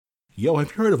Yo,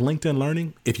 have you heard of LinkedIn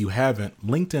Learning? If you haven't,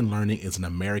 LinkedIn Learning is an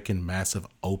American massive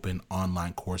open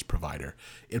online course provider.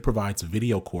 It provides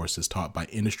video courses taught by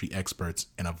industry experts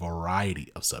in a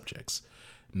variety of subjects.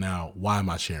 Now, why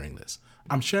am I sharing this?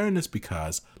 I'm sharing this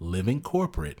because Living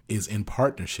Corporate is in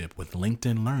partnership with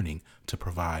LinkedIn Learning to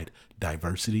provide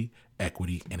diversity,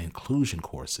 equity, and inclusion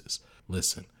courses.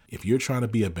 Listen, if you're trying to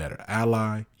be a better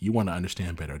ally, you want to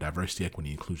understand better diversity,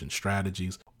 equity, inclusion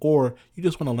strategies, or you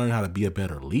just want to learn how to be a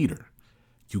better leader,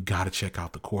 you got to check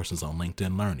out the courses on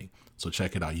LinkedIn Learning. So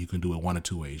check it out. You can do it one of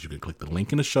two ways. You can click the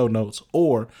link in the show notes,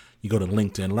 or you go to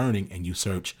LinkedIn Learning and you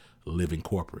search Living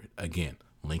Corporate. Again,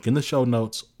 link in the show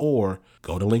notes, or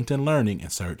go to LinkedIn Learning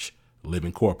and search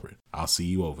Living Corporate. I'll see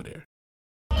you over there.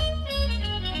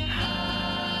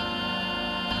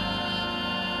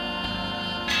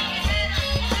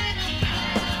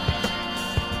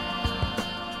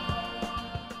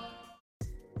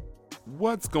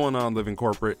 What's going on, Living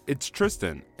Corporate? It's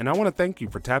Tristan, and I want to thank you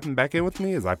for tapping back in with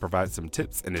me as I provide some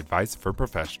tips and advice for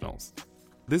professionals.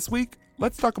 This week,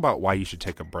 let's talk about why you should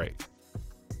take a break.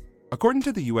 According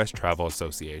to the U.S. Travel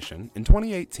Association, in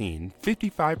 2018,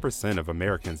 55% of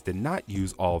Americans did not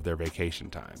use all of their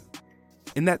vacation time.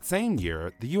 In that same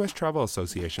year, the U.S. Travel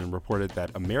Association reported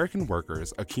that American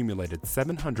workers accumulated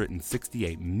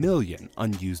 768 million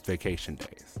unused vacation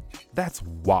days. That's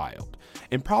wild,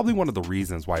 and probably one of the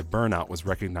reasons why burnout was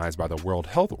recognized by the World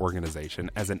Health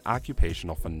Organization as an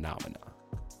occupational phenomenon.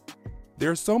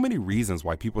 There are so many reasons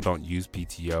why people don't use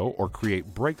PTO or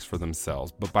create breaks for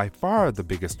themselves, but by far the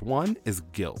biggest one is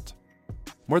guilt.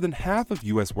 More than half of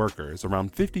U.S. workers,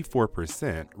 around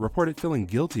 54%, reported feeling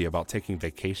guilty about taking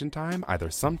vacation time either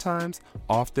sometimes,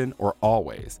 often, or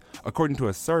always, according to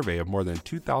a survey of more than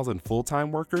 2,000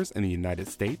 full-time workers in the United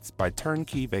States by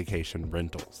Turnkey Vacation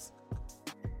Rentals.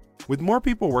 With more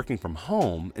people working from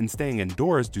home and staying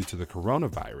indoors due to the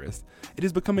coronavirus, it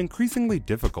has become increasingly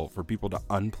difficult for people to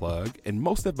unplug, and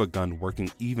most have begun working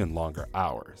even longer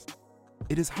hours.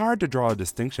 It is hard to draw a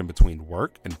distinction between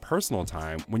work and personal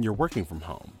time when you're working from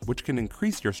home, which can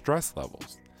increase your stress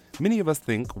levels. Many of us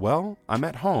think, well, I'm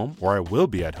at home, or I will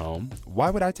be at home. Why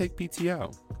would I take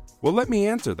PTO? Well, let me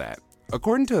answer that.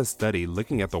 According to a study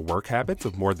looking at the work habits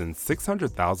of more than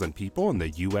 600,000 people in the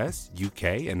US,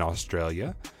 UK, and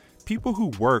Australia, people who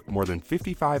work more than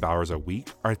 55 hours a week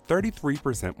are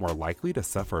 33% more likely to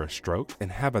suffer a stroke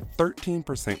and have a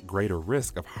 13% greater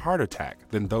risk of heart attack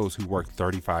than those who work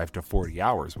 35 to 40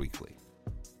 hours weekly.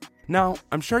 Now,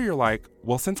 I'm sure you're like,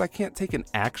 well, since I can't take an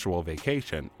actual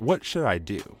vacation, what should I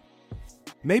do?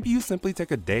 Maybe you simply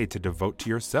take a day to devote to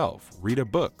yourself, read a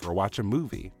book, or watch a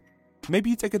movie. Maybe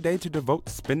you take a day to devote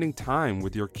to spending time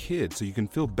with your kids so you can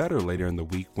feel better later in the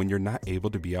week when you're not able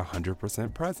to be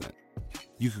 100% present.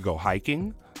 You could go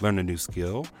hiking, learn a new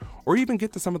skill, or even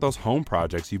get to some of those home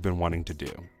projects you've been wanting to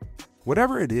do.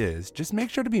 Whatever it is, just make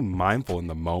sure to be mindful in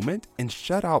the moment and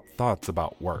shut out thoughts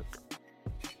about work.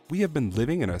 We have been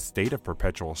living in a state of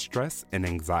perpetual stress and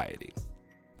anxiety.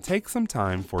 Take some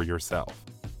time for yourself.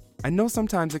 I know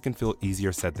sometimes it can feel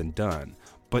easier said than done,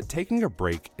 but taking a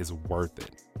break is worth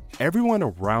it. Everyone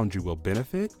around you will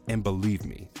benefit, and believe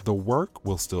me, the work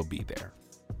will still be there.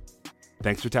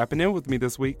 Thanks for tapping in with me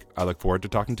this week. I look forward to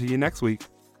talking to you next week.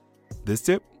 This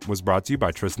tip was brought to you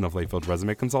by Tristan of Layfield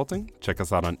Resume Consulting. Check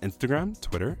us out on Instagram,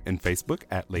 Twitter, and Facebook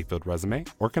at Layfield Resume,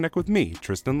 or connect with me,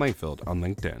 Tristan Layfield, on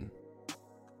LinkedIn.